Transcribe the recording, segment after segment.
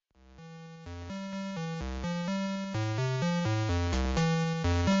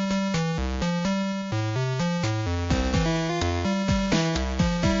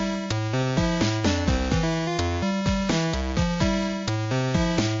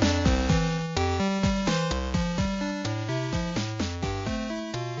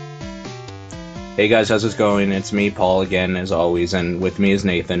Hey guys, how's it going? It's me, Paul, again, as always, and with me is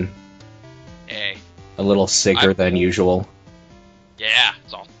Nathan. Hey, A little sicker I than usual. yeah,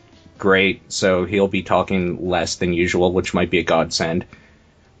 it's all Great, so he'll be talking less than usual, which might be a godsend.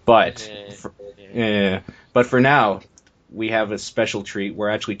 But, eh, for, eh. eh, but for now, we have a special treat. We're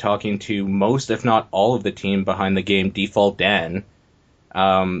actually talking to most, if not all, of the team behind the game Default Dan.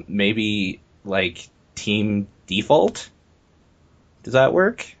 Maybe, like, Team Default? Does that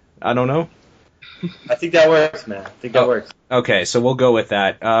work? I don't know. I think that works, man. I think that Oh, works. okay, so we'll go with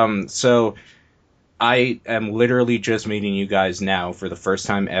that. So I am literally just meeting you guys now for the first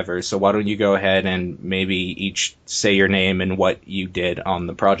time ever, so why don't you go ahead and maybe each say your name and what you did on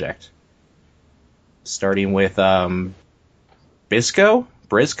the project? Starting with Briscoe,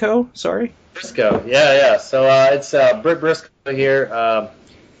 sorry. Briscoe, yeah. So it's Britt Briscoe here.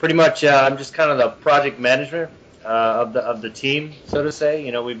 Pretty much, I'm just kind of the project management of the team, so to say.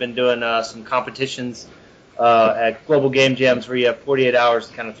 You know, we've been doing some competitions at Global Game Jams where you have 48 hours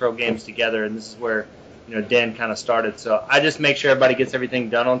to kind of throw games together, and this is where Dan kind of started. So I just make sure everybody gets everything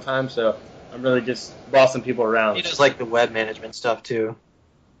done on time. So I'm really just bossing people around. He does like the web management stuff too.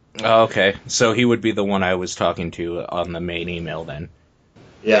 Oh, okay, so he would be the one I was talking to on the main email then.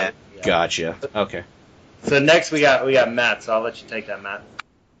 Yeah. Gotcha. Okay. So next we got Matt. So I'll let you take that, Matt.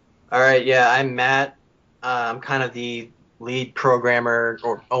 All right, yeah, I'm Matt. I'm kind of the lead programmer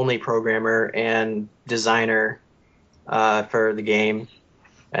or only programmer and designer for the game,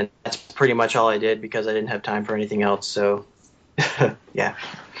 and that's pretty much all I did because I didn't have time for anything else. So, yeah.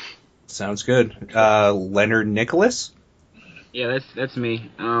 Sounds good. Leonard Nicholas? Yeah, that's me.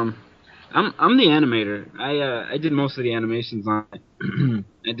 I'm the animator. I did most of the animations on it.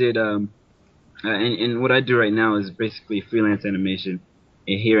 I did and what I do right now is basically freelance animation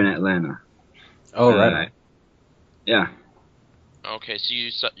here in Atlanta. Oh, right. Yeah. Okay,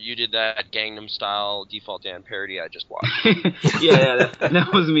 so you did that Gangnam Style Default Dan parody I just watched. yeah, that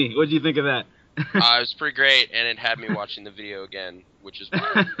was me. What do you think of that? It was pretty great, and it had me watching the video again, which is why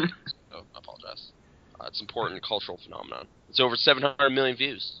I apologize. It's an important cultural phenomenon. It's over 700 million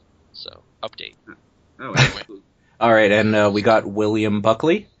views. So update. Oh, Anyway. All right, and we got William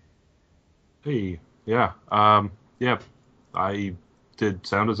Buckley. Hey, yeah, yeah. I did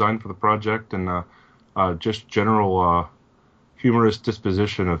sound design for the project and just general humorous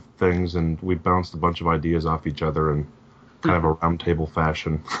disposition of things, and we bounced a bunch of ideas off each other in kind of a roundtable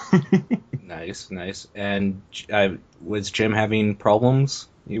fashion. Nice. And was Jim having problems,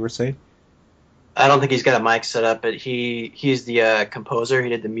 you were saying? I don't think he's got a mic set up, but he's the composer. He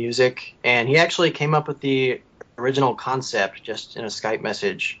did the music, and he actually came up with the original concept just in a Skype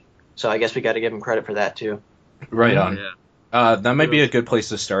message. So I guess we got to give him credit for that too. Right on. Yeah. That might be a good place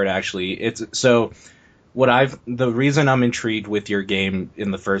to start, actually. The reason I'm intrigued with your game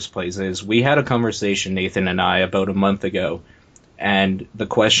in the first place is we had a conversation, Nathan and I, about a month ago, and the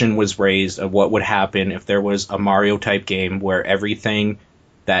question was raised of what would happen if there was a Mario type game where everything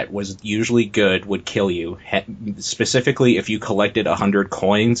that was usually good would kill you. Specifically, if you collected 100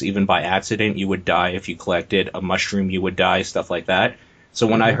 coins, even by accident, you would die. If you collected a mushroom, you would die, stuff like that. So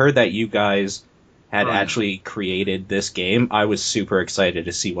when I heard that you guys had actually created this game, I was super excited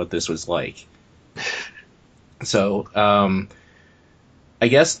to see what this was like. So, I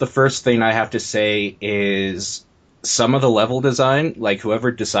guess the first thing I have to say is some of the level design, like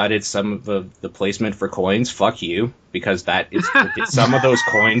whoever decided some of the placement for coins, fuck you, because that is some of those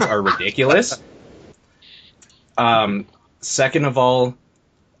coins are ridiculous. Second of all,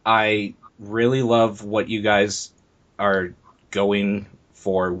 I really love what you guys are going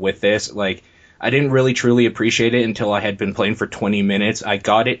for with this. Like, I didn't really truly appreciate it until I had been playing for 20 minutes. I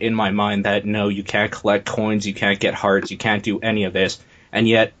got it in my mind that no, you can't collect coins, you can't get hearts, you can't do any of this, and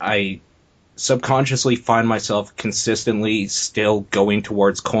yet I subconsciously find myself consistently still going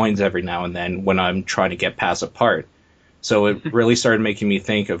towards coins every now and then when I'm trying to get past a part. So it really started making me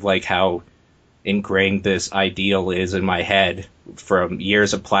think of like how ingrained this ideal is in my head from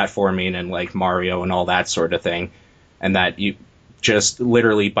years of platforming and like Mario and all that sort of thing, and that you just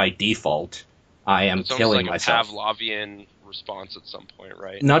literally by default I am It's killing almost myself. like a Pavlovian response at some point,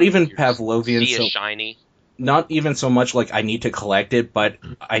 right? Not even Your Pavlovian. sea So, is shiny. not even so much like I need to collect it, but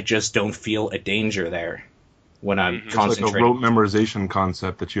I just don't feel a danger there when I'm Mhm. It's like a concentrating. rote memorization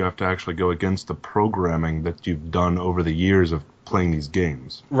concept that you have to actually go against the programming that you've done over the years of playing these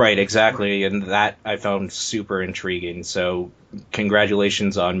games. Right, exactly, and that I found super intriguing. So,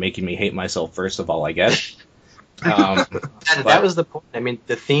 congratulations on making me hate myself, first of all, I guess. That was the point. I mean,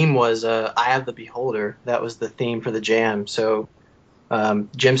 the theme was Eye of the Beholder. That was the theme for the jam. So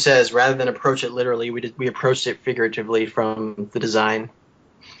Jim says rather than approach it literally, we approached it figuratively from the design.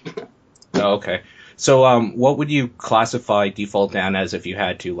 Oh, okay. So, what would you classify Default Dan as if you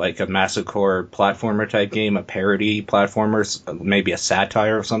had to? Like a massacre platformer type game, a parody platformer, maybe a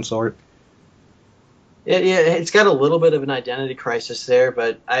satire of some sort? Yeah, it's got a little bit of an identity crisis there,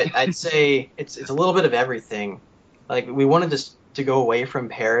 but I'd say it's a little bit of everything. Like we wanted to go away from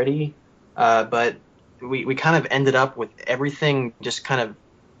parody, but we kind of ended up with everything just kind of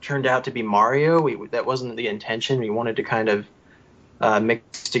turned out to be Mario. That wasn't the intention. We wanted to kind of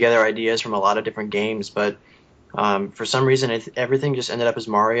mix together ideas from a lot of different games, but for some reason everything just ended up as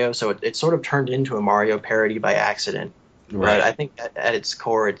Mario. So it sort of turned into a Mario parody by accident. Right. But I think at its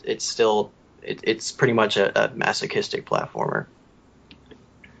core, it's still it's pretty much a masochistic platformer.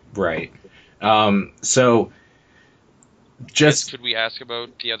 Right. So just Could we ask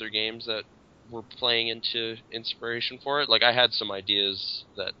about the other games that were playing into inspiration for it? Like I had some ideas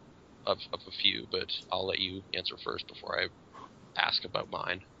that of a few, but I'll let you answer first before I ask about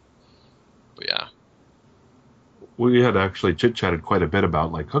mine. But yeah. We had actually chit-chatted quite a bit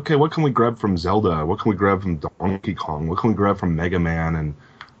about, like, okay, what can we grab from Zelda? What can we grab from Donkey Kong? What can we grab from Mega Man? And,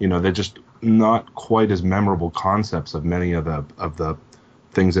 you know, they're just not quite as memorable concepts of many of the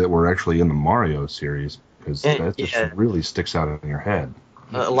things that were actually in the Mario series, because that just really sticks out in your head.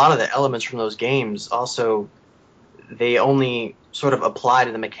 A lot of the elements from those games also, they only sort of apply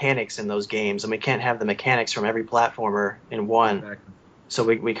to the mechanics in those games, and we can't have the mechanics from every platformer in one. Exactly. So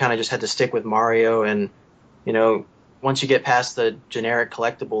we kind of just had to stick with Mario, and, you know, once you get past the generic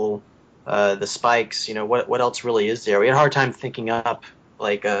collectible, the spikes, you know, what else really is there? We had a hard time thinking up,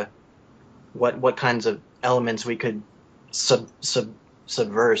 like, what kinds of elements we could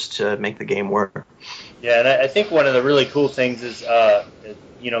subverse to make the game work. Yeah, and I think one of the really cool things is,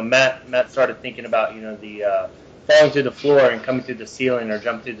 you know, Matt started thinking about, you know, the falling through the floor and coming through the ceiling, or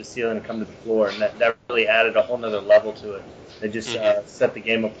jump through the ceiling and come to the floor, and that really added a whole nother level to it. It just set the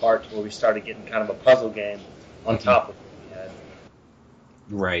game apart to where we started getting kind of a puzzle game on top of what we had.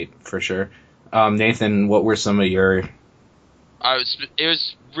 right, for sure. Nathan, what were some of your? It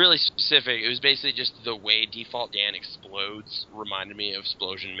was really specific. It was basically just the way Default Dan explodes reminded me of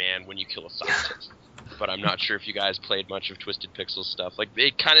Explosion Man when you kill a scientist. But I'm not sure if you guys played much of Twisted Pixel stuff. Like,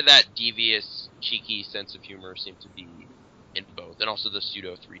 kind of that devious, cheeky sense of humor seemed to be in both, and also the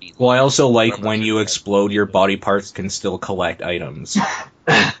pseudo 3D. Well, I also like when you explode, your body parts can still collect items.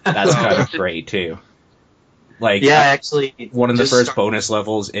 That's kind of great too. Like, yeah, actually, one of the first bonus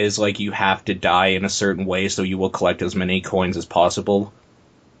levels is like you have to die in a certain way, so you will collect as many coins as possible.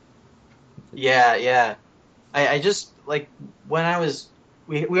 Yeah. I just, like, when I was,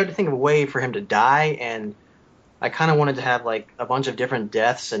 we had to think of a way for him to die, and I kind of wanted to have, like, a bunch of different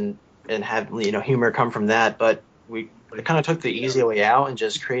deaths and have, you know, humor come from that, but we kind of took the easy way out and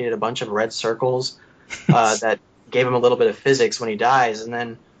just created a bunch of red circles that gave him a little bit of physics when he dies, and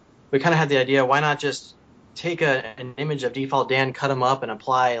then we kind of had the idea, why not just take an image of Default Dan, cut him up, and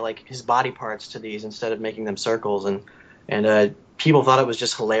apply, like, his body parts to these instead of making them circles, and people thought it was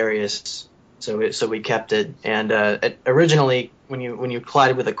just hilarious. So we kept it, and originally when you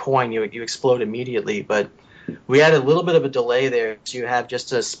collided with a coin, you explode immediately, but we had a little bit of a delay there, so you have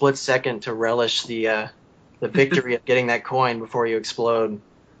just a split second to relish the victory of getting that coin before you explode.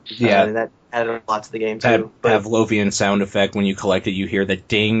 Yeah, and that added a lot to the game too. That Pavlovian sound effect, when you collect it, you hear the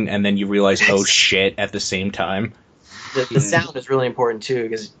ding, and then you realize, oh shit, at the same time. The sound is really important too,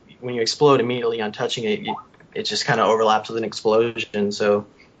 because when you explode immediately on touching it, it just kind of overlaps with an explosion, so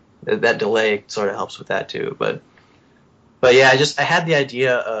that delay sort of helps with that too. But yeah, I had the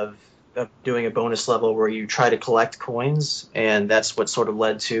idea of doing a bonus level where you try to collect coins, and that's what sort of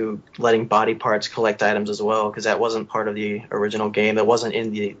led to letting body parts collect items as well, because that wasn't part of the original game. That wasn't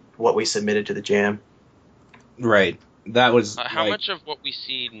in what we submitted to the jam. Right. That was how much of what we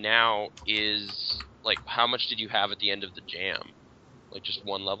see now is, like, how much did you have at the end of the jam? Like, just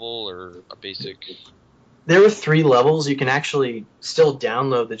one level or a basic? There were 3 levels. You can actually still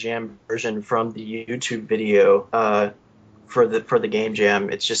download the jam version from the YouTube video for the game jam.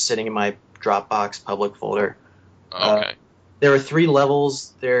 It's just sitting in my Dropbox public folder. Okay. There were 3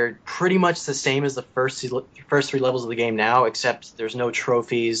 levels. They're pretty much the same as the first 3 levels of the game now, except there's no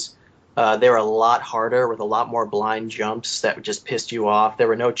trophies. They were a lot harder with a lot more blind jumps that just pissed you off. There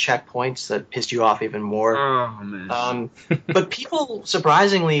were no checkpoints that pissed you off even more. Oh man. But people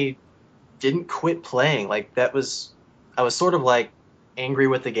surprisingly didn't quit playing. Like, I was sort of like angry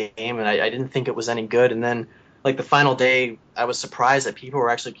with the game, and I didn't think it was any good. And then, like, the final day, I was surprised that people were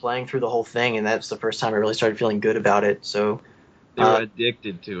actually playing through the whole thing, and that's the first time I really started feeling good about it. So they were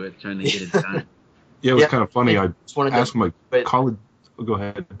addicted to it, trying to get it done. Yeah, it was kind of funny. I just wanted asked my college. Oh, go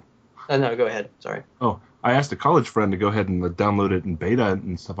ahead. No, go ahead. Sorry. Oh, I asked a college friend to go ahead and download it in beta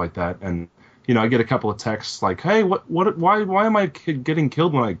and stuff like that, and I get a couple of texts like, "Hey, why am I getting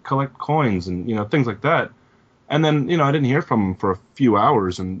killed when I collect coins?" and things like that. And then I didn't hear from him for a few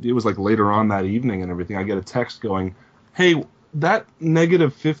hours, and it was like later on that evening and everything. I get a text going, "Hey, that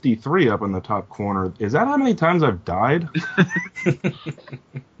negative 53 up in the top corner, is that how many times I've died?"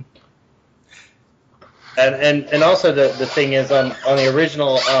 And also the thing is on the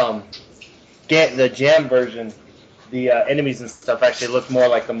original the Jam version, the enemies and stuff actually look more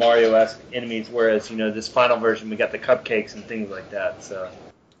like the Mario-esque enemies, whereas this final version we got the cupcakes and things like that. So.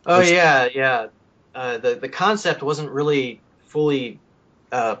 Oh yeah. The concept wasn't really fully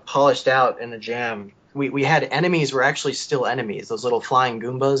polished out in the Jam. We had enemies were actually still enemies. Those little flying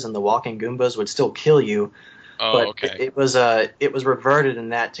Goombas and the walking Goombas would still kill you. Oh, but okay. it was reverted in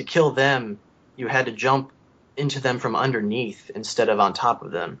that to kill them, you had to jump into them from underneath instead of on top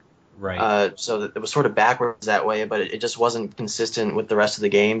of them. Right. So it was sort of backwards that way, but it just wasn't consistent with the rest of the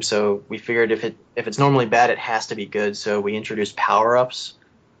game. So we figured if it's normally bad, it has to be good. So we introduced power-ups,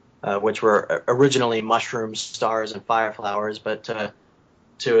 which were originally mushrooms, stars, and fire flowers. But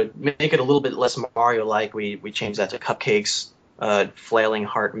to make it a little bit less Mario-like, we changed that to cupcakes, flailing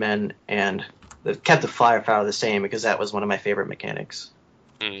heartmen, and kept the fire flower the same because that was one of my favorite mechanics.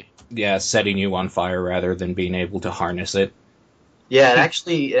 Mm. Yeah, setting you on fire rather than being able to harness it. Yeah, it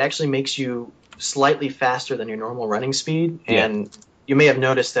actually makes you slightly faster than your normal running speed, and you may have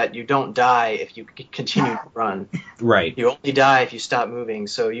noticed that you don't die if you continue to run. Right. You only die if you stop moving,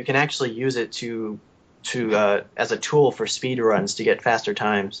 so you can actually use it to as a tool for speed runs to get faster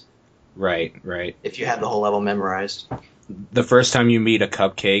times. Right. If you have the whole level memorized. The first time you meet a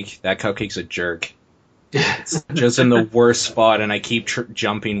cupcake, that cupcake's a jerk. It's just in the worst spot, and I keep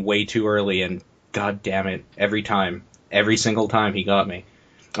jumping way too early, and god damn it, every single time he got me.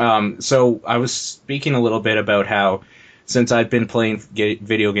 So I was speaking a little bit about how, since I've been playing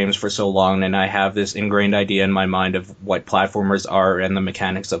video games for so long, and I have this ingrained idea in my mind of what platformers are and the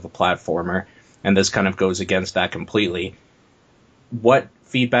mechanics of a platformer, and this kind of goes against that completely. What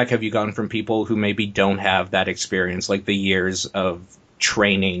feedback have you gotten from people who maybe don't have that experience, like the years of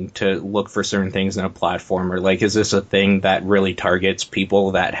training to look for certain things in a platformer? Like, is this a thing that really targets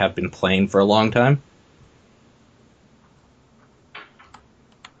people that have been playing for a long time?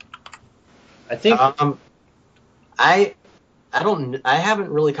 I think I haven't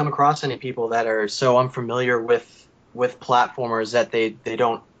really come across any people that are so unfamiliar with platformers that they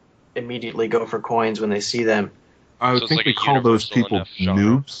don't immediately go for coins when they see them. I would So it's think like we a call those universal people enough genre.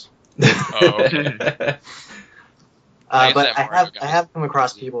 noobs. Oh, okay. But I have come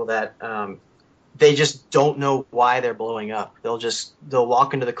across people that they just don't know why they're blowing up. They'll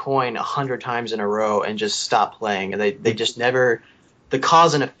walk into the coin 100 times in a row and just stop playing, and they just never. The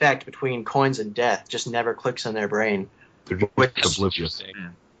cause and effect between coins and death just never clicks in their brain. They're just oblivious.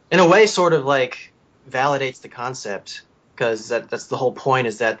 In a way, sort of like validates the concept, because that's the whole point,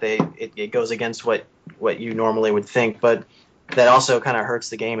 is that it goes against what you normally would think, but that also kind of hurts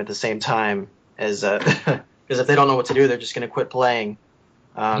the game at the same time, as because if they don't know what to do, they're just going to quit playing.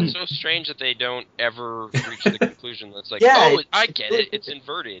 It's so strange that they don't ever reach the conclusion that's like, Yeah, I get it, it's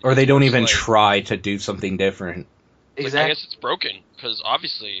inverted. Or they don't even It's like, try to do something different. like, I guess it's broken, because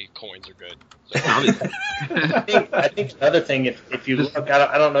obviously coins are good. So, I think another thing, if you look,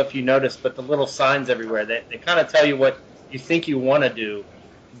 I don't know if you noticed, but the little signs everywhere, they kind of tell you what you think you want to do,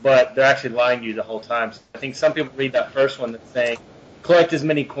 but they're actually lying to you the whole time. So I think some people read that first one that's saying, collect as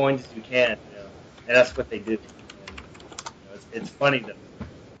many coins as you can, and that's what they do. And, it's funny though.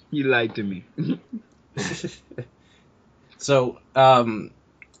 You lied to me. So,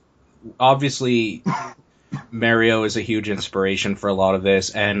 obviously, Mario is a huge inspiration for a lot of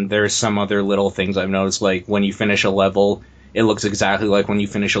this, and there's some other little things I've noticed, like when you finish a level, it looks exactly like when you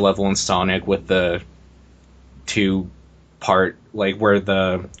finish a level in Sonic with the two-part, like where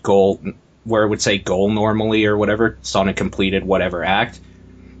the goal, where it would say goal normally or whatever, Sonic completed whatever act.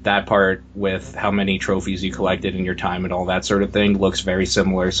 That part with how many trophies you collected in your time and all that sort of thing looks very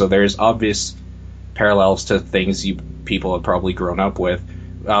similar. So there's obvious parallels to things people have probably grown up with.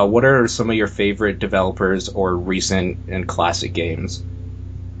 What are some of your favorite developers or recent and classic games?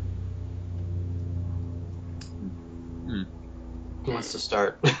 Who wants to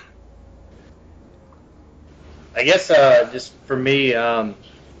start? I guess just for me, my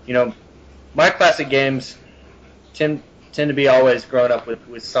classic games tend to be always growing up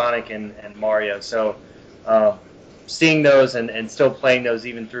with Sonic and Mario. So seeing those and still playing those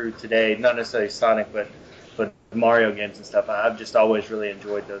even through today, not necessarily Sonic, but Mario games and stuff, I've just always really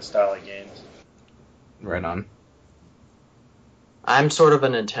enjoyed those style of games. Right on. I'm sort of a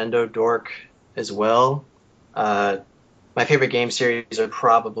Nintendo dork as well. My favorite game series are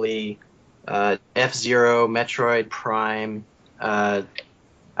probably F-Zero, Metroid Prime. I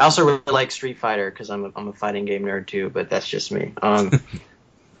also really like Street Fighter because I'm a fighting game nerd too, but that's just me.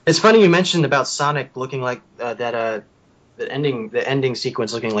 It's funny you mentioned about Sonic looking like the ending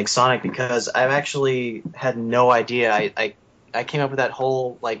sequence looking like Sonic, because I've actually had no idea. I came up with that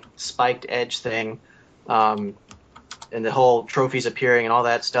whole like spiked edge thing, and the whole trophies appearing and all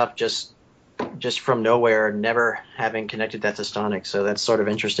that stuff just from nowhere, never having connected that to Sonic. So that's sort of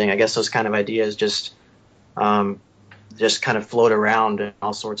interesting. I guess those kind of ideas just kind of float around in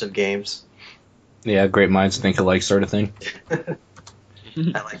all sorts of games. Yeah, great minds think alike sort of thing.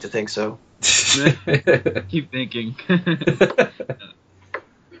 I like to think so. Keep thinking.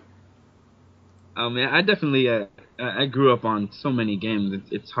 Oh man, I definitely I grew up on so many games.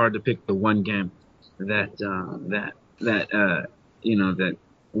 It's hard to pick the one game that that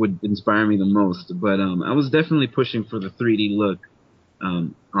would inspire me the most. But I was definitely pushing for the 3D look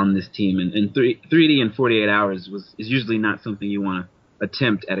on this team, and 3D in 48 hours is usually not something you want to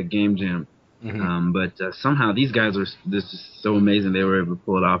attempt at a game jam. Mm-hmm. But somehow these guys are just so amazing. They were able to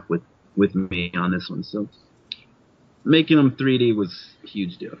pull it off with me on this one. So making them 3D was a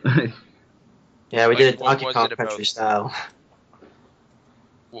huge deal. Yeah, we did what Donkey was Kong it about- Country style.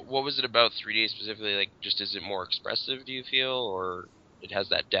 What was it about 3D specifically? Like, just is it more expressive? Do you feel, or it has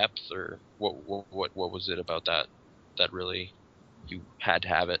that depth, or what was it about that really you had to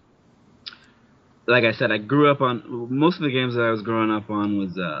have it? Like I said, I grew up on most of the games that I was growing up on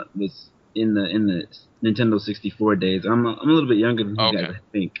was in the Nintendo 64 days. I'm a little bit younger than you guys, I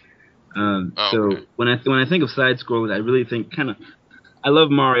think. So okay. when I think of side scrollers, I really think I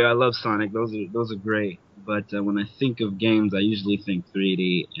love Mario, I love Sonic. Those are great. But when I think of games, I usually think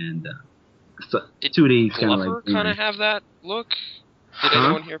 3D and 2D kind of like. Glover kind of have that look. Did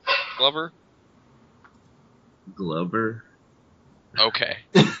anyone hear Glover? Glover. Okay,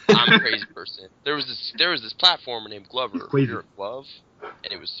 I'm a crazy person. There was this platformer named Glover. You're a glove,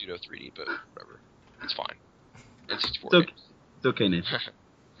 and it was pseudo 3D, but whatever. It's fine. It's 64 games. It's okay, Nate.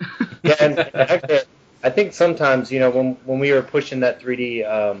 Yeah, and actually, I think sometimes, when we were pushing that 3D,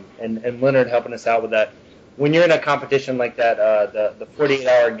 and Leonard helping us out with that, when you're in a competition like that, the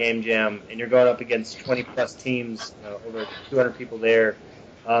 48-hour game jam, and you're going up against 20-plus teams, over 200 people there,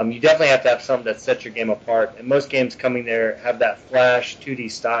 you definitely have to have something that sets your game apart. And most games coming there have that flash 2D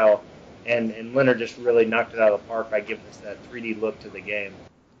style, and Leonard just really knocked it out of the park by giving us that 3D look to the game.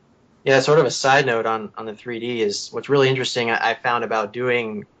 Yeah, sort of a side note on the 3D is what's really interesting I found about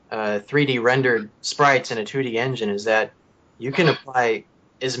doing 3D rendered sprites in a 2D engine is that you can apply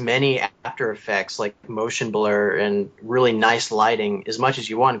as many After Effects like motion blur and really nice lighting as much as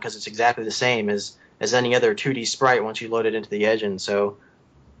you want, because it's exactly the same as any other 2D sprite once you load it into the engine. So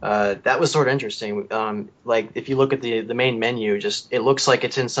that was sort of interesting. Like if you look at the main menu, just it looks like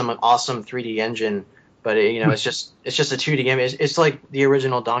it's in some awesome 3D engine, but it's just a 2D game. It's like the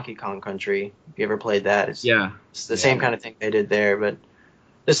original Donkey Kong Country. If you ever played that, it's the same kind of thing they did there. But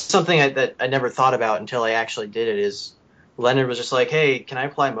this is something that I never thought about until I actually did it. Is Leonard was just like, "Hey, can I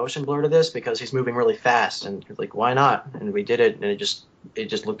apply motion blur to this because he's moving really fast?" And he's like, "Why not?" And we did it, and it just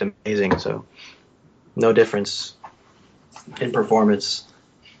looked amazing. So no difference in performance.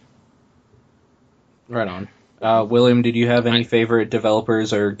 Right on. William, did you have any favorite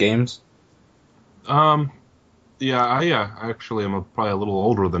developers or games? Yeah, I actually am probably a little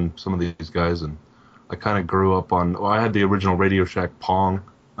older than some of these guys, and I kind of grew up on. Well, I had the original Radio Shack Pong.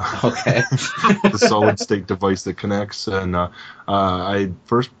 Okay. The solid state device that connects, and I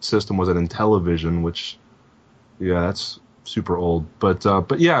first system was an Intellivision, which that's super old. But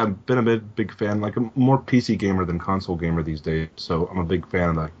yeah, I've been a big fan. Like I'm more PC gamer than console gamer these days, so I'm a big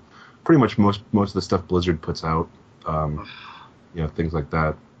fan of pretty much most of the stuff Blizzard puts out. Things like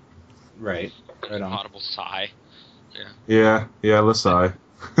that. Right. Right on. Audible sigh. Yeah, let's sigh.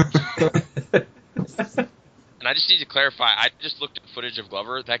 And I just need to clarify, I just looked at footage of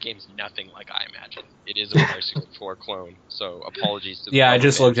Glover. That game's nothing like I imagined. It is a Mario 64 clone, so apologies to the Yeah, I Glover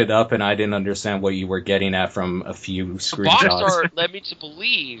just fans. looked it up, and I didn't understand what you were getting at from a few The box screenshots. art led me to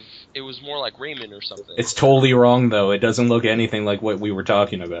believe it was more like Rayman or something. It's totally wrong, though. It doesn't look anything like what we were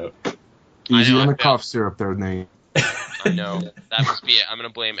talking about. Easy I know, on I the feel- cough syrup there, Nate. I know. That must be it. I'm going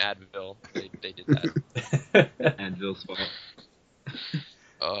to blame Advil. They did that. Advil's fault.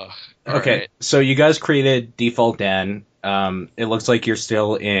 Okay, right. so you guys created Default Dan. It looks like you're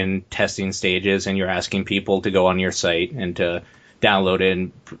still in testing stages, and you're asking people to go on your site and to download it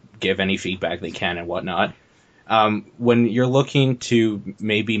and give any feedback they can and whatnot. When you're looking to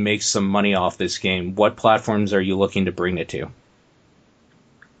maybe make some money off this game, what platforms are you looking to bring it to?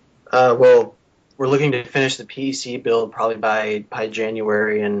 Well, we're looking to finish the PC build probably by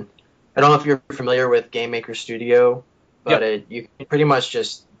January. And I don't know if you're familiar with Game Maker Studio, but you can pretty much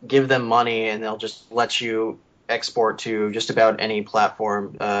just give them money and they'll just let you export to just about any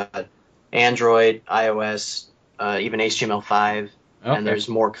platform, Android, iOS, even HTML5, and there's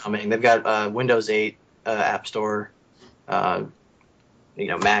more coming. They've got Windows 8 App Store,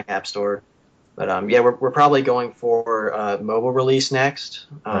 Mac App Store. But we're probably going for mobile release next.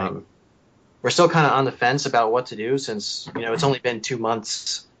 Right. We're still kind of on the fence about what to do since it's only been 2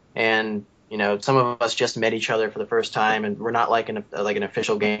 months, and some of us just met each other for the first time, and we're not like an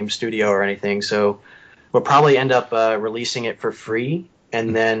official game studio or anything. So we'll probably end up releasing it for free,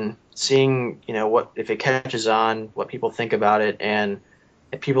 and then seeing what if it catches on, what people think about it, and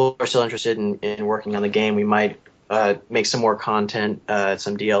if people are still interested in working on the game, we might make some more content,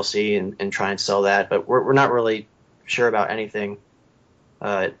 some DLC, and try and sell that. But we're not really sure about anything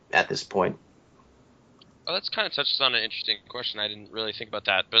at this point. Oh, that's kind of touches on an interesting question. I didn't really think about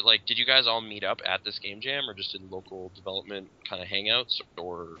that. But did you guys all meet up at this game jam, or just in local development kind of hangouts,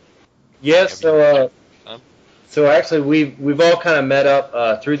 or? Yeah. So actually, we've all kind of met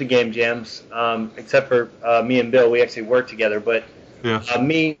up through the game jams, except for me and Bill. We actually work together. But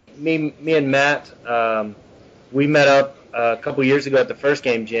me and Matt, we met up a couple years ago at the first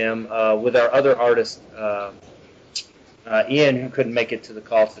game jam with our other artist, Ian, who couldn't make it to the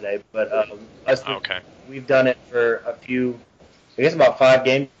call today. But we've done it for about 5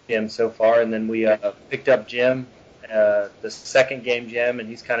 game jams so far, and then we picked up Jim, the second game jam, and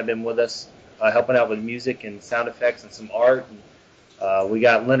he's kind of been with us, helping out with music and sound effects and some art. And, we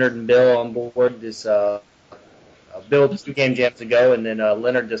got Leonard and Bill on board this. Bill 2 game jams ago, and then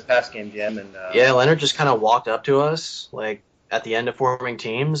Leonard this past game jam. And Leonard just kind of walked up to us at the end of forming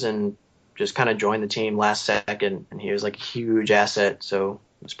teams and just kind of joined the team last second, and he was a huge asset. So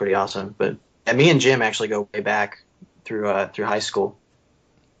it was pretty awesome. But me and Jim actually go way back through high school.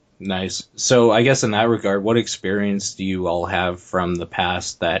 Nice. So I guess in that regard, what experience do you all have from the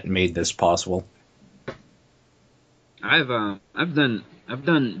past that made this possible? I've done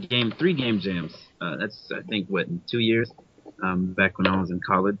 3 game jams. That's I think in 2 years, back when I was in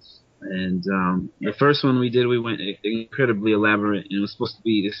college. And the first one we went incredibly elaborate, and it was supposed to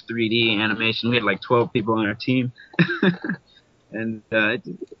be this 3D animation. We had 12 people on our team, and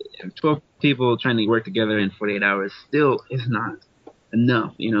 12 people trying to work together in 48 hours still is not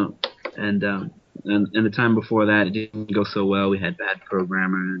enough, And the time before that, it didn't go so well. We had bad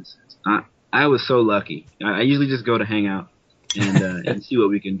programmers. I was so lucky. I usually just go to hang out and see what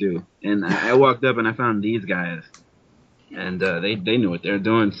we can do. And I walked up and I found these guys, and they knew what they were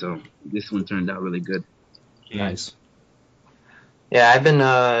doing. So this one turned out really good. Nice. Yeah, I've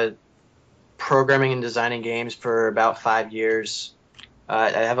been programming and designing games for about 5 years. I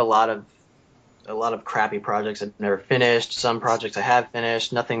have a lot of crappy projects I've never finished. Some projects I have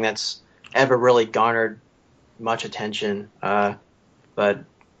finished. Nothing that's ever really garnered much attention. But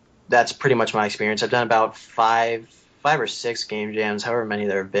that's pretty much my experience. I've done about 5 or 6 game jams, however many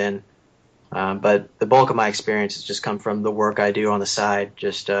there have been. But the bulk of my experience has just come from the work I do on the side.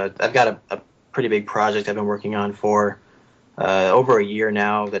 I've got a pretty big project I've been working on for over a year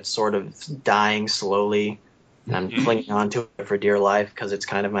now that's sort of dying slowly. And I'm clinging on to it for dear life because it's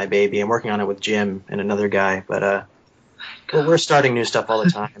kind of my baby. I'm working on it with Jim and another guy. But we're starting new stuff all the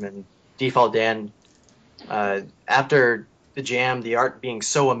time. And Default Dan, after the jam, the art being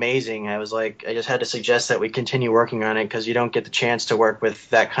so amazing, I was I just had to suggest that we continue working on it because you don't get the chance to work with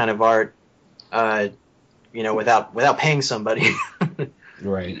that kind of art, without paying somebody.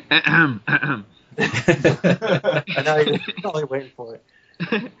 Right. I know you're probably waiting for it.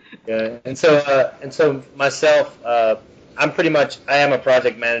 Yeah, and so myself, I am a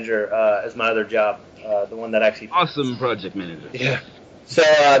project manager as my other job, the one that actually. Awesome project manager. Yeah. So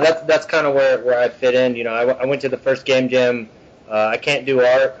that's kind of where I fit in. I went to the first game jam. I can't do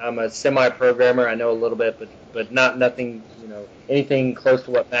art. I'm a semi-programmer. I know a little bit, but nothing. Anything close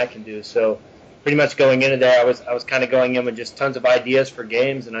to what Matt can do. So pretty much going into there, I was kind of going in with just tons of ideas for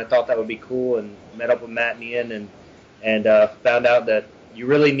games, and I thought that would be cool. And met up with Matt and Ian, and found out that you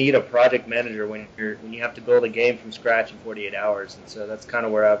really need a project manager when you have to build a game from scratch in 48 hours. And so that's kind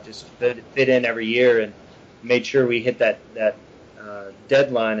of where I've just fit in every year and made sure we hit that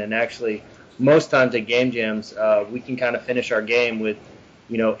deadline. And actually, most times at game jams, we can kind of finish our game with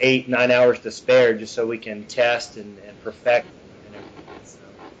 8-9 hours to spare, just so we can test and perfect and everything. So.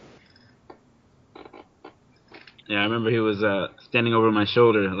 Yeah, I remember he was standing over my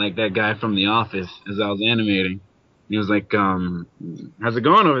shoulder like that guy from The Office as I was animating. He was like, how's it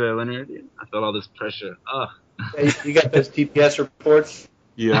going over there, Leonard? I felt all this pressure. You got those TPS reports?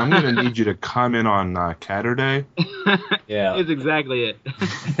 Yeah, I'm gonna need you to comment on Catterday. Yeah. It's exactly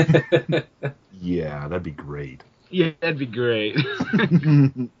it. Yeah, that'd be great. Yeah, that'd be great.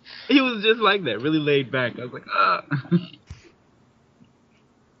 He was just like that, really laid back. I was like, ah.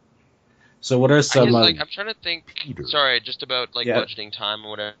 So what are I guess, some? like, I'm trying to think. Peter. Sorry, just about like Yeah. budgeting time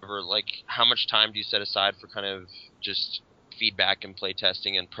or whatever. Like, how much time do you set aside for kind of just feedback and play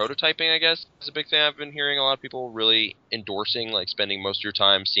testing and prototyping? I guess is a big thing I've been hearing a lot of people really endorsing, like spending most of your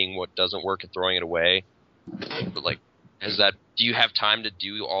time seeing what doesn't work and throwing it away. But like, do you have time to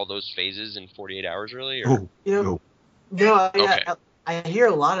do all those phases in 48 hours really? Or? Oh, You know, no. No, Okay. I hear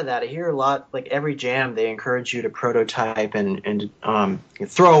a lot of that. I hear a lot, like every jam, they encourage you to prototype and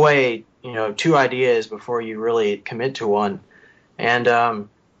throw away, 2 ideas before you really commit to one. And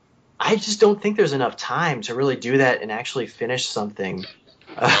I just don't think there's enough time to really do that and actually finish something.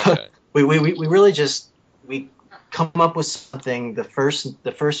 Okay. We really just we come up with something the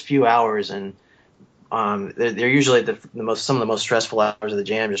first few hours, and they're usually some of the most stressful hours of the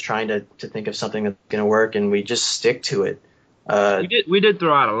jam, just trying to think of something that's going to work, and we just stick to it. We did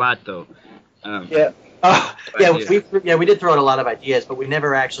throw out a lot though. Yeah. We did throw out a lot of ideas, but we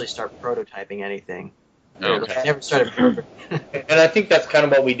never actually start prototyping anything. Okay. We never started. And I think that's kind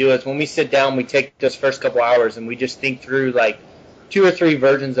of what we do is when we sit down, we take those first couple hours and we just think through like 2 or 3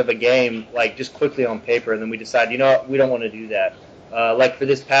 versions of a game, like just quickly on paper, and then we decide, you know what, we don't want to do that. Like for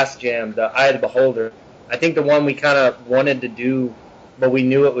this past jam, the Eye of the Beholder, I think the one we kind of wanted to do, but we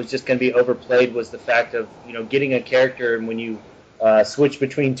knew it was just going to be overplayed, was the fact of, getting a character, and when you switch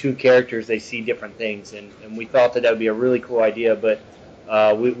between 2 characters, they see different things, and we thought that would be a really cool idea, but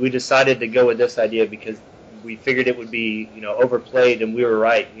we decided to go with this idea because we figured it would be, overplayed, and we were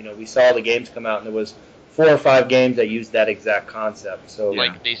right. We saw the games come out, and there was 4 or 5 games that used that exact concept. So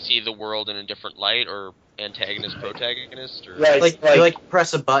Like they see the world in a different light, or antagonist, protagonist, or right, like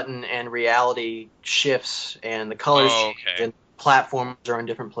press a button and reality shifts, and the colors Oh, change, okay. and platforms are in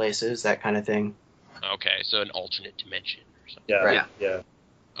different places, that kind of thing. Okay, so an alternate dimension or something. yeah, Right. yeah.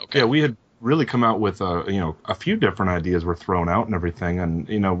 Okay. Yeah, we had really come out with a few different ideas were thrown out and everything, and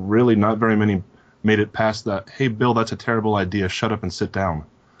really not very many made it past that. Hey, Bill, that's a terrible idea. Shut up and sit down.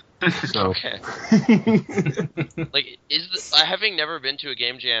 So, Okay. Like, having never been to a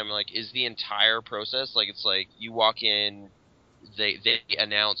game jam, like, is the entire process, like, it's like, you walk in, they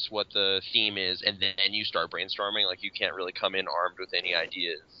announce what the theme is, and then you start brainstorming, like, you can't really come in armed with any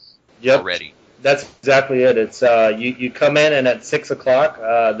ideas Yep. already. That's exactly it. It's you come in, and at 6 o'clock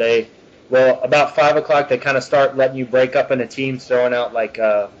about 5 o'clock they kind of start letting you break up into teams, throwing out like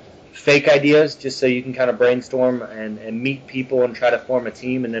fake ideas just so you can kind of brainstorm and meet people and try to form a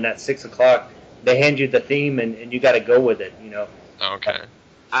team. And then at 6 o'clock they hand you the theme, and you got to go with it. Okay.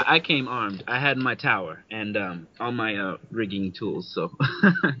 I came armed. I had my tower and all my rigging tools. So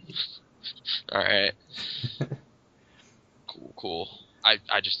Alright. Cool.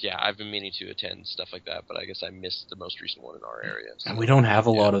 I've been meaning to attend stuff like that, but I guess I missed the most recent one in our area. So And we don't have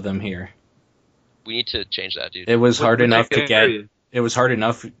a yeah. lot of them here. We need to change that, dude. It was hard What enough to get. area? It was hard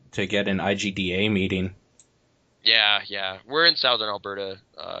enough to get an IGDA meeting. Yeah. We're in southern Alberta,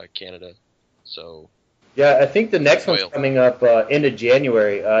 Canada, so... Yeah, I think the next one's Oil. coming up end of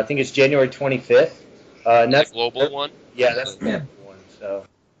January. I think it's January 25th. And That's that's a global one? Yeah, that's the global one. So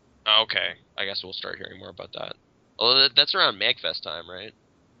Okay. I guess we'll start hearing more about that. Well, that's around MagFest time, right?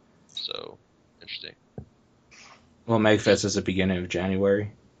 So, interesting. Well, Magfest is the beginning of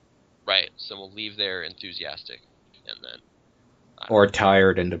January. Right, so we'll leave there enthusiastic, and then... Or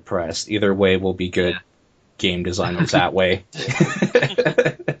tired and depressed. Either way will be good Yeah. game designers that way.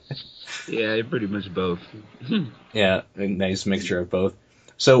 yeah, pretty much both. Yeah, a nice mixture of both.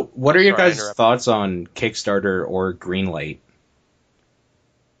 So, what are your Sorry, I guys' interrupted. thoughts on Kickstarter or Greenlight?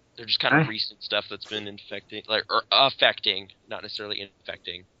 They're just kind of I- recent stuff that's been affecting, not necessarily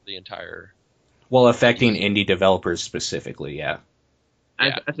infecting, the entire... Well, affecting indie developers specifically, yeah.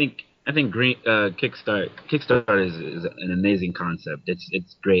 Yeah. I think Kickstarter is an amazing concept.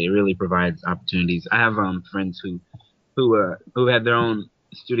 It's great. It really provides opportunities. I have friends who have their own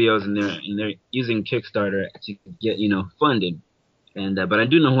studios and they're using Kickstarter to get funded. And but I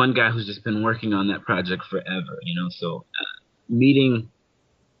do know one guy who's just been working on that project forever. So meeting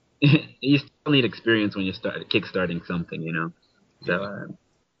you still need experience when you start kickstarting something. So.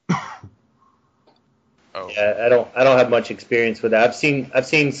 Oh. yeah, I don't have much experience with that. I've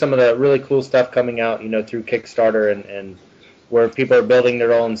seen some of the really cool stuff coming out, through Kickstarter and where people are building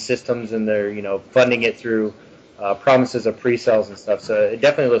their own systems and they're funding it through promises of pre-sales and stuff. So it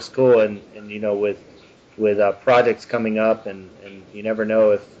definitely looks cool, and with projects coming up, and you never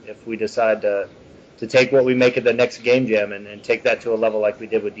know if we decide to to take what we make at the next game jam and take that to a level like we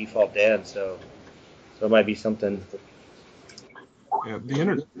did with Default Dan. So it might be something. Yeah,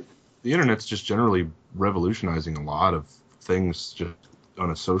 the internet's just generally revolutionizing a lot of things just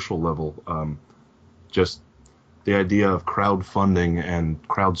on a social level. Just the idea of crowdfunding and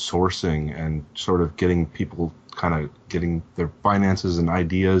crowdsourcing and sort of getting people kind of getting their finances and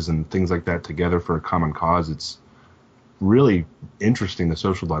ideas and things like that together for a common cause. It's really interesting, the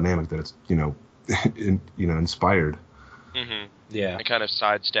social dynamic that it's inspired. Mm-hmm. Yeah. And kind of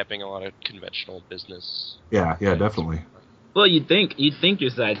sidestepping a lot of conventional business. Yeah, definitely. Well, you'd think you're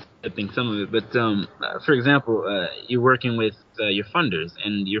sidestepping some of it, but for example, you're working with your funders,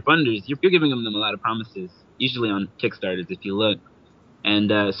 and your funders, you're giving them a lot of promises, usually on Kickstarters if you look, and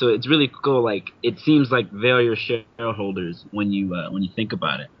so it's really cool. Like, it seems like they're your shareholders when you think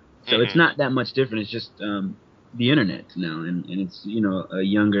about it. So it's not that much different. It's just the internet now, and it's a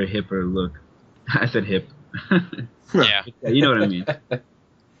younger, hipper look. I said hip. Yeah. You know what I mean.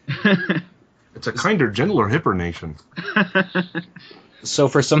 It's a kinder, gentler, hipper nation. So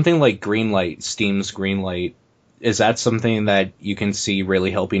for something like Greenlight, Steam's Greenlight, is that something that you can see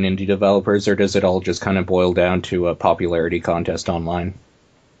really helping indie developers, or does it all just kind of boil down to a popularity contest online?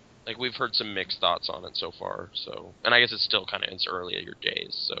 Like, we've heard some mixed thoughts on it so far, and I guess it's still kind of in its earlier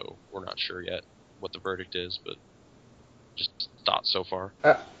days, so we're not sure yet what the verdict is, but just thoughts so far.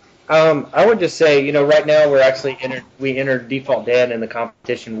 I would just say, right now we entered Default Dan in the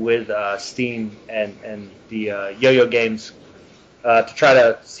competition with Steam and the Yo-Yo Games to try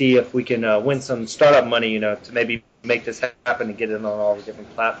to see if we can win some startup money, to maybe make this happen and get it on all the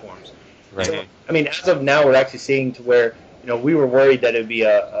different platforms. Right. So, as of now, we're actually seeing to where, we were worried that it would be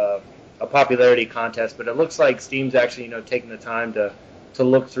a popularity contest, but it looks like Steam's actually, taking the time to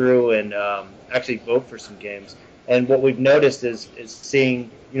look through and actually vote for some games. And what we've noticed is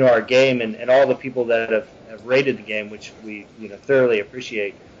seeing, our game and all the people that have rated the game, which we, thoroughly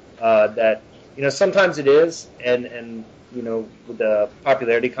appreciate, that, sometimes it is, and with the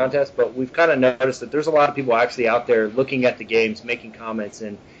popularity contest, but we've kind of noticed that there's a lot of people actually out there looking at the games, making comments,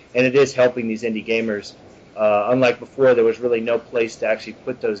 and it is helping these indie gamers. Unlike before, there was really no place to actually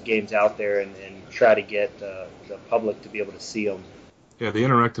put those games out there and try to get the public to be able to see them. Yeah, the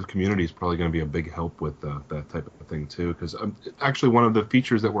interactive community is probably going to be a big help with that type of thing too. Because actually, one of the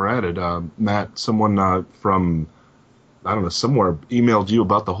features that were added, Matt, someone from somewhere emailed you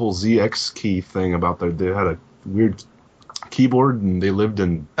about the whole ZX key thing. About they had a weird keyboard and they lived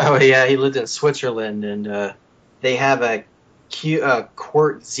in. Oh yeah, he lived in Switzerland, and they have a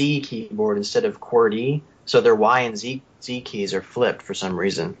Qwert Z keyboard instead of Qwert E, so their Y and Z keys are flipped for some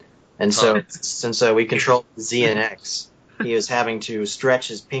reason. And so since we control Z and X, he was having to stretch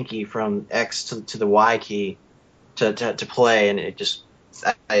his pinky from X to the Y key to play, and it just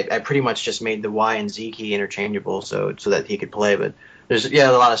I pretty much just made the Y and Z key interchangeable so that he could play. But there's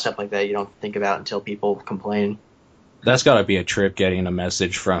a lot of stuff like that you don't think about until people complain. That's got to be a trip, getting a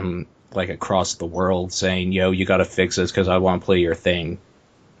message from like across the world saying, "Yo, you got to fix this because I want to play your thing."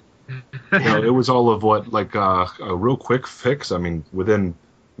 It was all of a real quick fix. I mean, within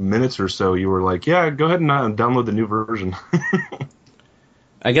minutes or so, you were like, yeah, go ahead and download the new version.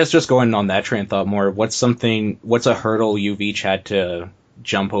 I guess just going on that train of thought more, what's a hurdle you've each had to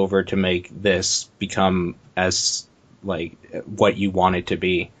jump over to make this become as like what you want it to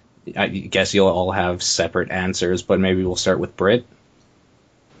be? I guess you'll all have separate answers, but maybe we'll start with Britt.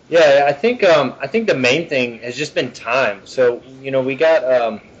 Yeah, I think the main thing has just been time. So we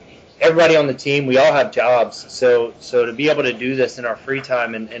got everybody on the team, we all have jobs, so to be able to do this in our free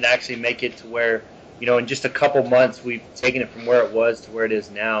time and actually make it to where, in just a couple months we've taken it from where it was to where it is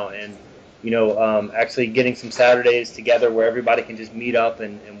now, and actually getting some Saturdays together where everybody can just meet up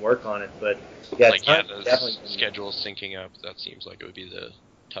and work on it. But yeah, those schedules syncing up, that seems like it would be the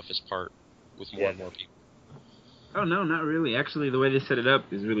toughest part with more and more people. Oh no, not really. Actually, the way they set it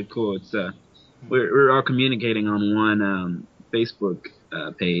up is really cool. It's we're all communicating on one Facebook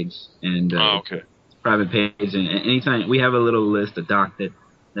page, and private page, and anytime we have a little list, a doc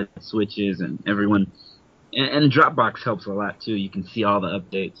that switches, and everyone, and Dropbox helps a lot too. You can see all the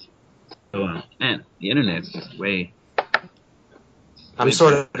updates. So man, the internet's just way. I'm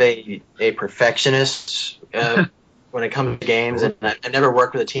sort of a perfectionist when it comes to games, and I never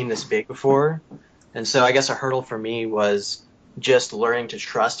worked with a team this big before, and so I guess a hurdle for me was just learning to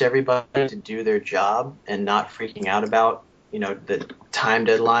trust everybody to do their job and not freaking out about the time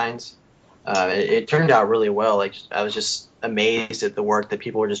deadlines. It turned out really well. Like, I was just amazed at the work that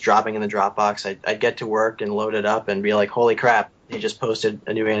people were just dropping in the Dropbox. I'd get to work and load it up and be like, holy crap, he just posted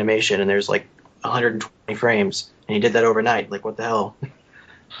a new animation and there's like 120 frames and he did that overnight. Like, what the hell?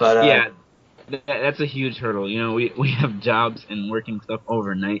 But that's a huge hurdle. You know, we have jobs and working stuff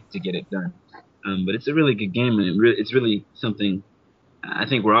overnight to get it done. But it's a really good game, and it's really something I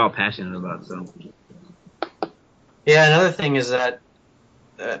think we're all passionate about. So. Yeah, another thing is that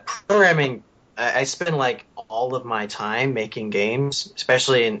programming. I spend like all of my time making games,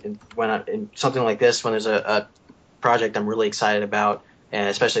 especially in something like this when there's a project I'm really excited about, and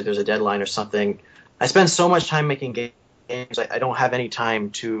especially if there's a deadline or something. I spend so much time making games. I don't have any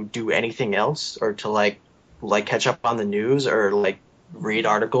time to do anything else or to like catch up on the news or like read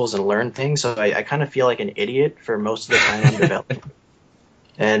articles and learn things. So I kind of feel like an idiot for most of the time I'm developing.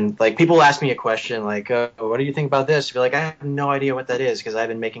 And like people ask me a question like, "What do you think about this?" I feel like I have no idea what that is because I've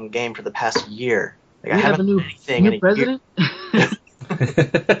been making a game for the past year. Like I haven't done anything in a president? year.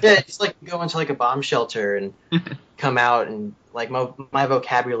 Yeah, it's like go into like a bomb shelter and come out and like my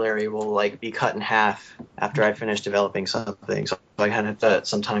vocabulary will like be cut in half after I finish developing something. So I kind of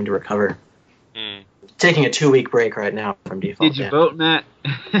some time to recover. Mm. Taking a 2-week break right now from default. Did you vote, Matt?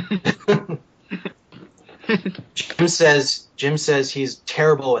 Jim says he's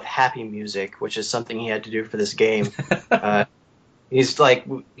terrible with happy music, which is something he had to do for this game. He's like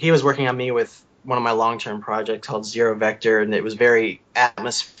he was working on me with one of my long-term projects called Zero Vector, and it was very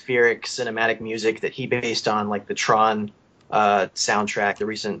atmospheric cinematic music that he based on like the Tron soundtrack, the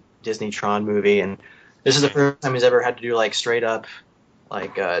recent Disney Tron movie. And this is the first time he's ever had to do like straight up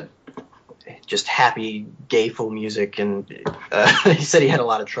like just happy gayful music, and he said he had a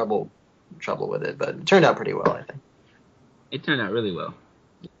lot of trouble with it, but it turned out pretty well, I think. It turned out really well.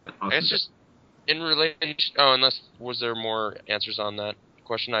 Awesome. It's just in relation. Oh, unless was there more answers on that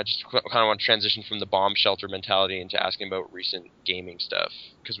question? I just kind of want to transition from the bomb shelter mentality into asking about recent gaming stuff,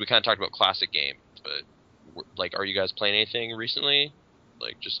 because we kind of talked about classic games, but like, are you guys playing anything recently?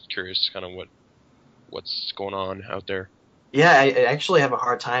 Like, just curious, kind of what's going on out there. Yeah, I actually have a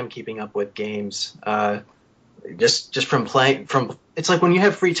hard time keeping up with games. Just from playing it's like when you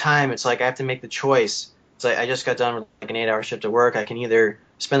have free time, it's like I have to make the choice. It's like I just got done with like an 8-hour shift at work. I can either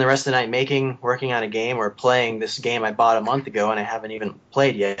spend the rest of the night working on a game or playing this game I bought a month ago and I haven't even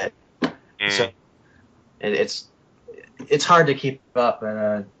played yet. So it's hard to keep up.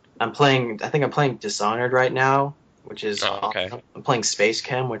 And I think I'm playing Dishonored right now, which is okay. awesome. I'm playing Space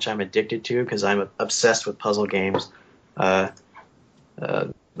Chem, which I'm addicted to because I'm obsessed with puzzle games. That's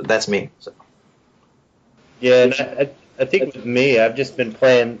me. So. Yeah, and I think with me, I've just been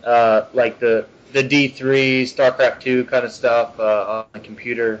playing like the D3, StarCraft 2 kind of stuff on the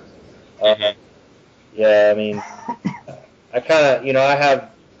computer. Yeah, I mean, I kind of, I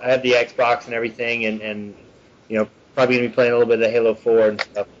have the Xbox and everything, and probably gonna be playing a little bit of Halo 4 and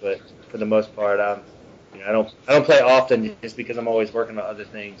stuff, but for the most part, I don't play often just because I'm always working on other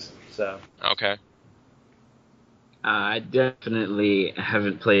things. So. Okay. I definitely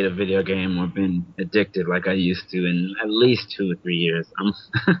haven't played a video game or been addicted like I used to in at least 2 or 3 years.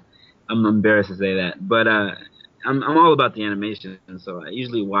 I'm embarrassed to say that, but I'm all about the animation, so I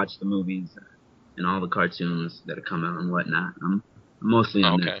usually watch the movies and all the cartoons that come out and whatnot. I'm mostly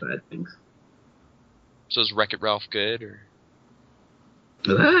on that side of things. So is Wreck-It Ralph good, or?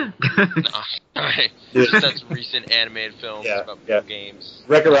 No. Alright. Just that's recent animated films about video games.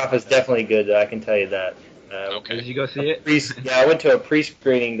 Wreck-It Ralph is definitely good, I can tell you that. Okay. Did you go see it? Yeah, I went to a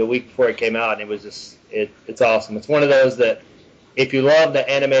pre-screening the week before it came out, and it was just it's awesome. It's one of those that if you love the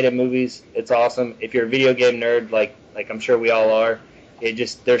animated movies, it's awesome. If you're a video game nerd, like I'm sure we all are,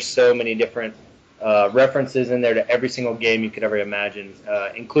 there's so many different references in there to every single game you could ever imagine,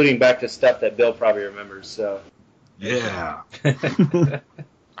 including back to stuff that Bill probably remembers. So. Yeah.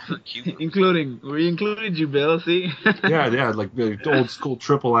 We included you, Bill. See? yeah, like the old school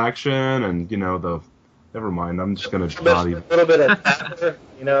triple action, and never mind. I'm just gonna body. A little bit of Tapper,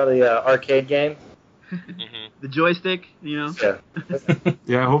 the arcade game. Mm-hmm. The joystick, Yeah.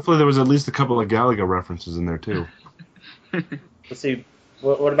 Yeah. Hopefully there was at least a couple of Galaga references in there too. Let's see.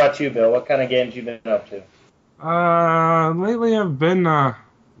 What about you, Bill? What kind of games you been up to? Lately I've been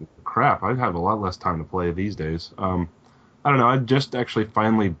crap. I have a lot less time to play these days. I don't know. I just actually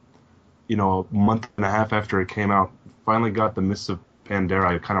finally, a month and a half after it came out, finally got the Mists of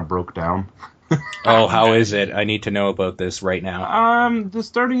Pandaria. I kind of broke down. Oh, how is it? I need to know about this right now. The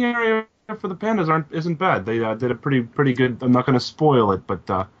starting area for the pandas isn't bad. They did a pretty good. I'm not going to spoil it, but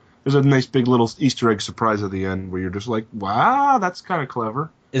there's a nice big little Easter egg surprise at the end where you're just like, wow, that's kind of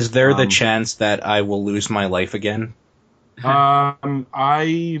clever. Is there the chance that I will lose my life again? The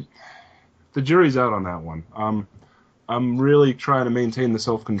jury's out on that one. I'm really trying to maintain the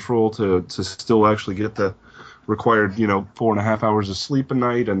self-control to still actually get the required, 4.5 hours of sleep a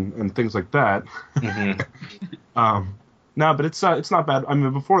night and things like that. Mm-hmm. No, No, but it's not bad. I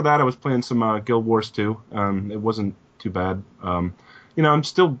mean, before that, I was playing some Guild Wars 2. It wasn't too bad. I'm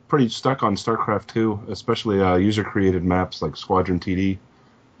still pretty stuck on StarCraft 2, especially user-created maps like Squadron TD,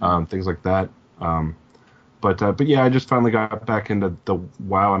 things like that. But yeah, I just finally got back into the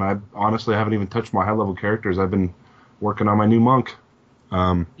WoW, and I honestly haven't even touched my high-level characters. I've been working on my new monk,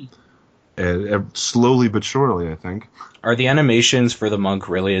 slowly but surely, I think. Are the animations for the monk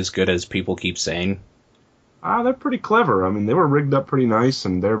really as good as people keep saying? They're pretty clever. I mean, they were rigged up pretty nice,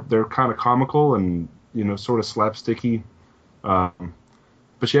 and they're kind of comical and sort of slapsticky.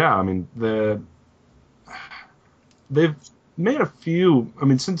 But yeah, I mean they've made a few. I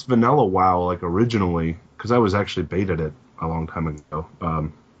mean, since Vanilla WoW, like originally, because I was actually baited it a long time ago.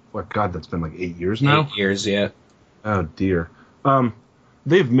 God, that's been like 8 years now. 8 years, yeah. Oh dear.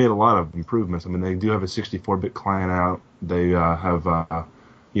 They've made a lot of improvements. I mean, they do have a 64-bit client out. They have a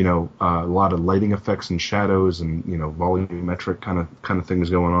lot of lighting effects and shadows and volumetric kind of things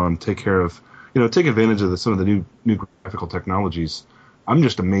going on. Take advantage of some of the new graphical technologies. I'm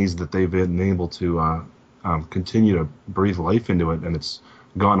just amazed that they've been able to continue to breathe life into it, and it's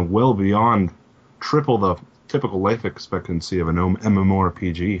gone well beyond triple the typical life expectancy of an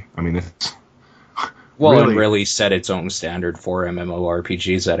MMORPG. I mean, it's it really set its own standard for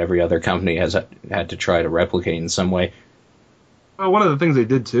MMORPGs that every other company has had to try to replicate in some way. Well, one of the things they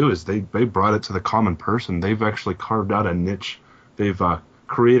did too is they brought it to the common person. They've actually carved out a niche. They've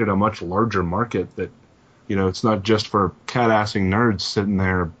created a much larger market that, it's not just for cat-assing nerds sitting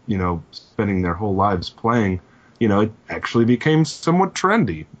there, spending their whole lives playing. It actually became somewhat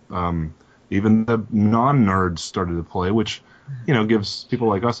trendy. Even the non-nerds started to play, which, gives people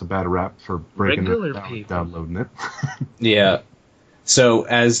like us a bad rap for breaking it down and downloading it. Yeah. So,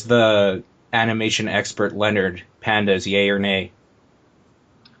 as the animation expert Leonard, pandas, yay or nay?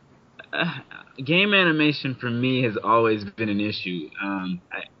 Game animation for me has always been an issue.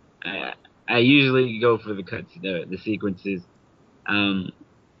 I usually go for the cuts, the sequences. The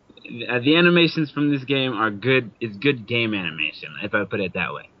animations from this game are good. It's good game animation, if I put it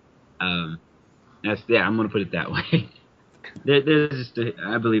that way. I'm gonna put it that way.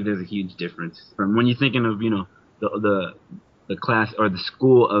 I believe there's a huge difference from when you're thinking of the class or the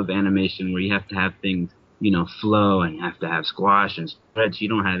school of animation where you have to have things flow and you have to have squash and stretch. You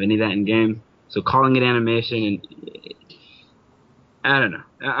don't have any of that in games. So calling it animation, and I don't know.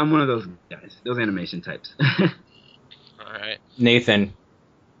 I'm one of those guys, those animation types. All right. Nathan.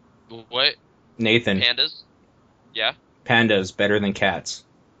 What? Nathan. Pandas? Yeah? Pandas better than cats.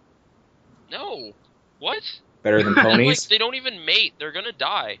 No. What? Better than ponies? They don't even mate. They're gonna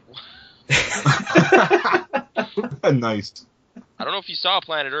die. Nice. I don't know if you saw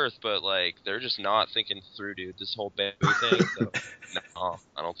Planet Earth, but they're just not thinking through, dude. This whole baby thing. So, no,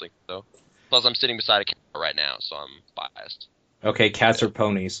 I don't think so. Plus, I'm sitting beside a cat right now, so I'm biased. Okay, cats or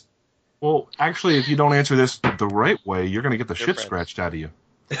ponies? Well, actually, if you don't answer this the right way, you're going to get the shit friends. scratched out of you.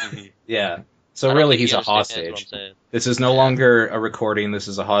 Mm-hmm. Yeah. So really, he's a hostage. This is no longer a recording. This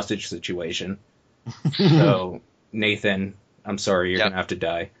is a hostage situation. So, Nathan, I'm sorry, you're going to have to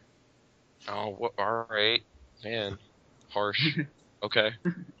die. Oh, all right. Man. Harsh. Okay.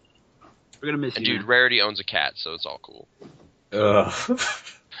 We're gonna miss and you. Dude, Rarity owns a cat, so it's all cool. Ugh.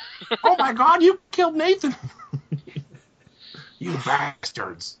 Oh my god, you killed Nathan! You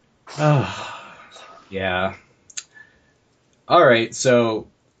bastards. Yeah. Alright, so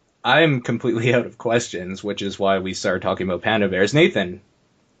I'm completely out of questions, which is why we started talking about panda bears. Nathan.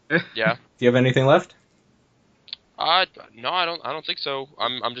 Yeah. Do you have anything left? No, I don't think so. I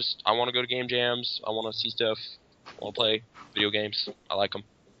want to go to game jams. I want to see stuff. I want to play video games. I like them.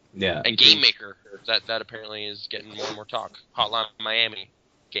 Yeah. And Game Maker. That apparently is getting more and more talk. Hotline Miami,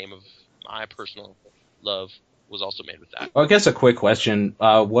 game of my personal love, was also made with that. Well, I guess a quick question.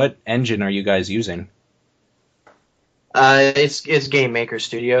 What engine are you guys using? It's Game Maker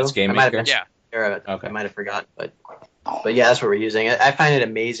Studio. It's Game Maker? Yeah. Okay. I might have forgotten, but yeah, that's what we're using. I find it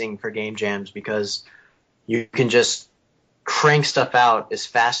amazing for game jams because you can just crank stuff out as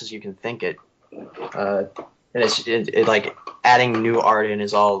fast as you can think it. And it's like adding new art in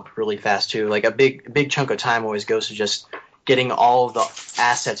is all really fast too. Like a big chunk of time always goes to just getting all of the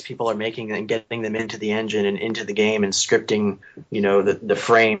assets people are making and getting them into the engine and into the game and scripting, the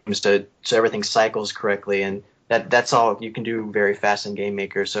frames so everything cycles correctly. And that's all you can do very fast in Game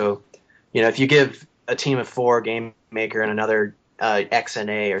Maker. So, if you give a team of 4 Game Maker and another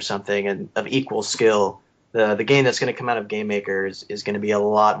XNA or something and of equal skill, the game that's going to come out of Game Maker is going to be a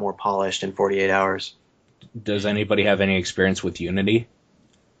lot more polished in 48 hours. Does anybody have any experience with Unity?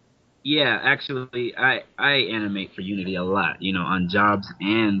 Yeah, actually, I animate for Unity a lot, on jobs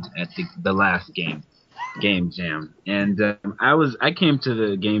and at the last game. game jam, and I came to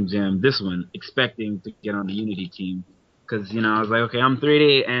the game jam, this one, expecting to get on the Unity team, because I was like, okay, I'm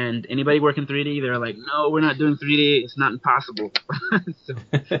 3D, and anybody working 3D, they're like, no, we're not doing 3D, it's not impossible.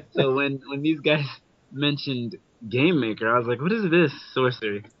 so when these guys mentioned Game Maker, I was like, what is this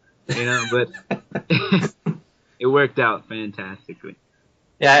sorcery, But it worked out fantastically.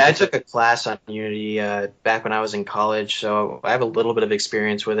 Yeah, I took a class on Unity back when I was in college, so I have a little bit of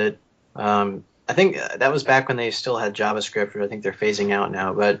experience with it. I think that was back when they still had JavaScript, which I think they're phasing out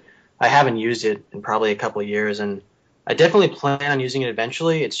now, but I haven't used it in probably a couple of years, and I definitely plan on using it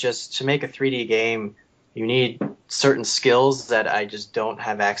eventually. It's just to make a 3D game, you need certain skills that I just don't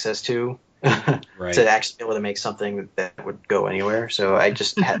have access to Right. to actually be able to make something that would go anywhere. So I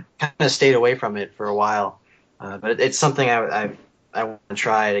just kind of stayed away from it for a while. But it's something I want to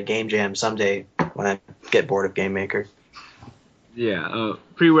try at a game jam someday when I get bored of Game Maker. Yeah,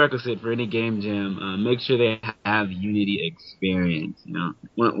 prerequisite for any game jam, make sure they have Unity experience.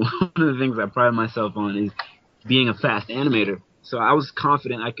 One of the things I pride myself on is being a fast animator. So I was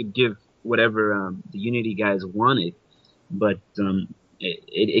confident I could give whatever the Unity guys wanted, but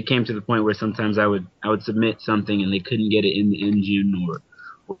it came to the point where sometimes I would submit something and they couldn't get it in the engine, or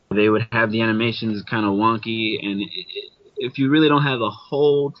they would have the animations kind of wonky, and if you really don't have a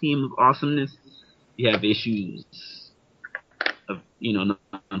whole team of awesomeness, you have issues of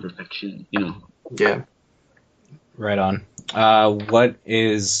non-perfection. Yeah. Right on. What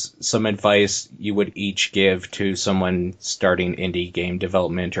is some advice you would each give to someone starting indie game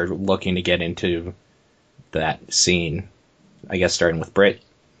development or looking to get into that scene? I guess starting with Britt.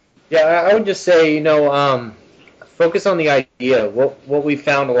 Yeah, I would just say, focus on the idea. What we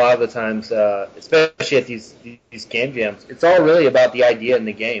found a lot of the times, especially at these game jams, it's all really about the idea in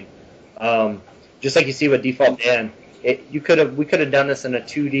the game. Just like you see with Default Dan, we could have done this in a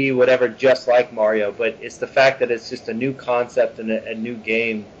 2D whatever, just like Mario, but it's the fact that it's just a new concept and a new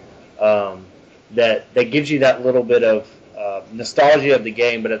game that gives you that little bit of nostalgia of the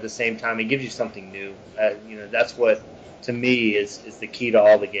game, but at the same time it gives you something new. That's what to me is the key to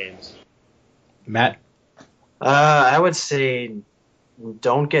all the games. Matt? I would say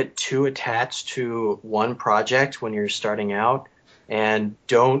don't get too attached to one project when you're starting out, and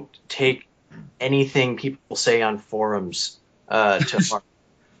don't take anything people say on forums to heart,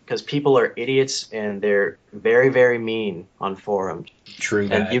 because people are idiots and they're very, very mean on forums. True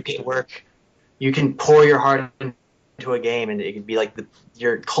and that. you can pour your heart into a game, and it can be like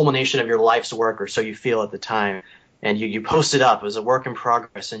your culmination of your life's work, or so you feel at the time, and you post it up as a work in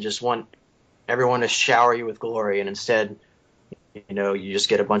progress and just want everyone to shower you with glory, and instead you just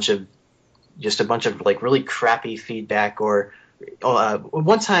get a bunch of like really crappy feedback. Or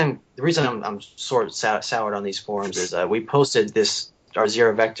one time, the reason I'm sort of soured on these forums is we posted our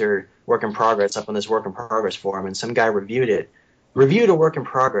Zero Vector work in progress up on this work in progress forum, and some guy reviewed a work in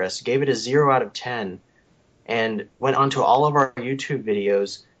progress, gave it a 0 out of 10, and went onto all of our YouTube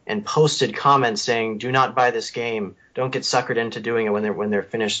videos and posted comments saying, "Do not buy this game. Don't get suckered into doing it when they're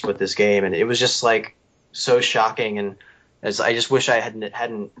finished with this game." And it was just like so shocking, and as I just wish I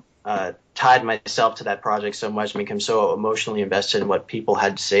hadn't tied myself to that project so much and become so emotionally invested in what people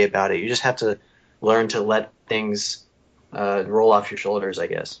had to say about it. You just have to learn to let things roll off your shoulders, I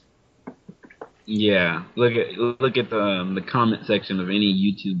guess. Yeah, look at the comment section of any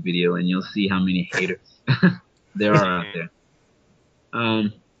YouTube video, and you'll see how many haters there are out there.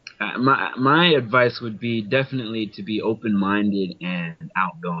 My advice would be definitely to be open-minded and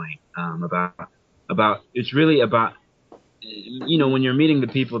outgoing. About it's really about when you're meeting the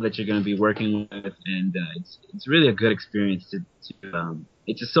people that you're going to be working with, and it's really a good experience to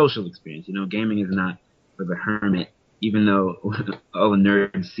it's a social experience. Gaming is not for the hermit, even though all the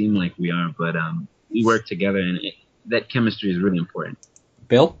nerds seem like we are, but we work together, and that chemistry is really important.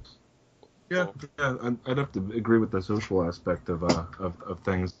 Bill? Yeah, I'd have to agree with the social aspect of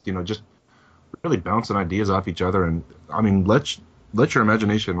things. Just really bouncing ideas off each other, and I mean, let your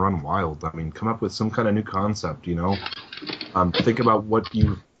imagination run wild. I mean, come up with some kind of new concept. Think about what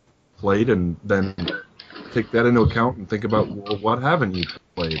you've played, and then take that into account and think about, well, what haven't you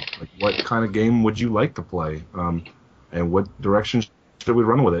played? Like, what kind of game would you like to play? And what direction should we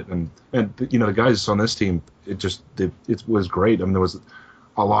run with it? And the guys on this team, it was great. I mean, there was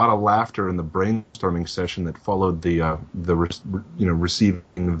a lot of laughter in the brainstorming session that followed the receiving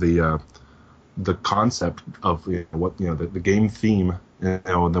the concept of what the game theme.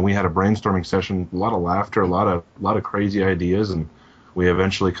 And then we had a brainstorming session, a lot of laughter, a lot of crazy ideas, and we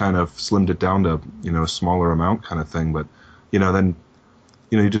eventually kind of slimmed it down to a smaller amount kind of thing. But then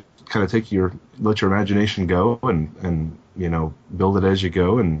you just kind of let your imagination go and build it as you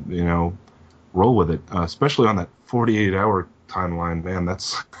go, and roll with it, especially on that 48-hour timeline. Man,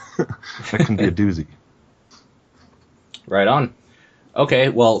 that's that can be a doozy. Right on. Okay,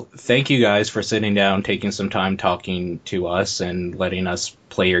 well, thank you guys for sitting down, taking some time talking to us, and letting us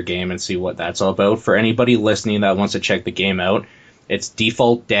play your game and see what that's all about. For anybody listening that wants to check the game out, it's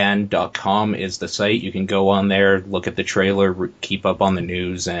defaultdan.com is the site. You can go on there, look at the trailer, keep up on the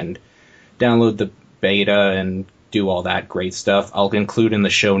news, and download the beta and do all that great stuff. I'll include in the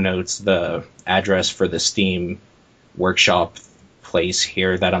show notes the address for the Steam workshop place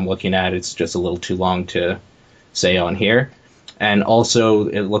here that I'm looking at. It's just a little too long to say on here. And also,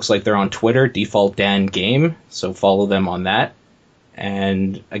 it looks like they're on Twitter, Default Dan Game, so follow them on that.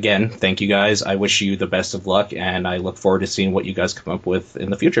 And again, thank you guys. I wish you the best of luck, and I look forward to seeing what you guys come up with in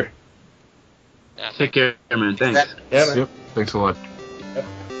the future. Yeah, Take care, man. Thanks. Yeah, man. Yep. Thanks a lot.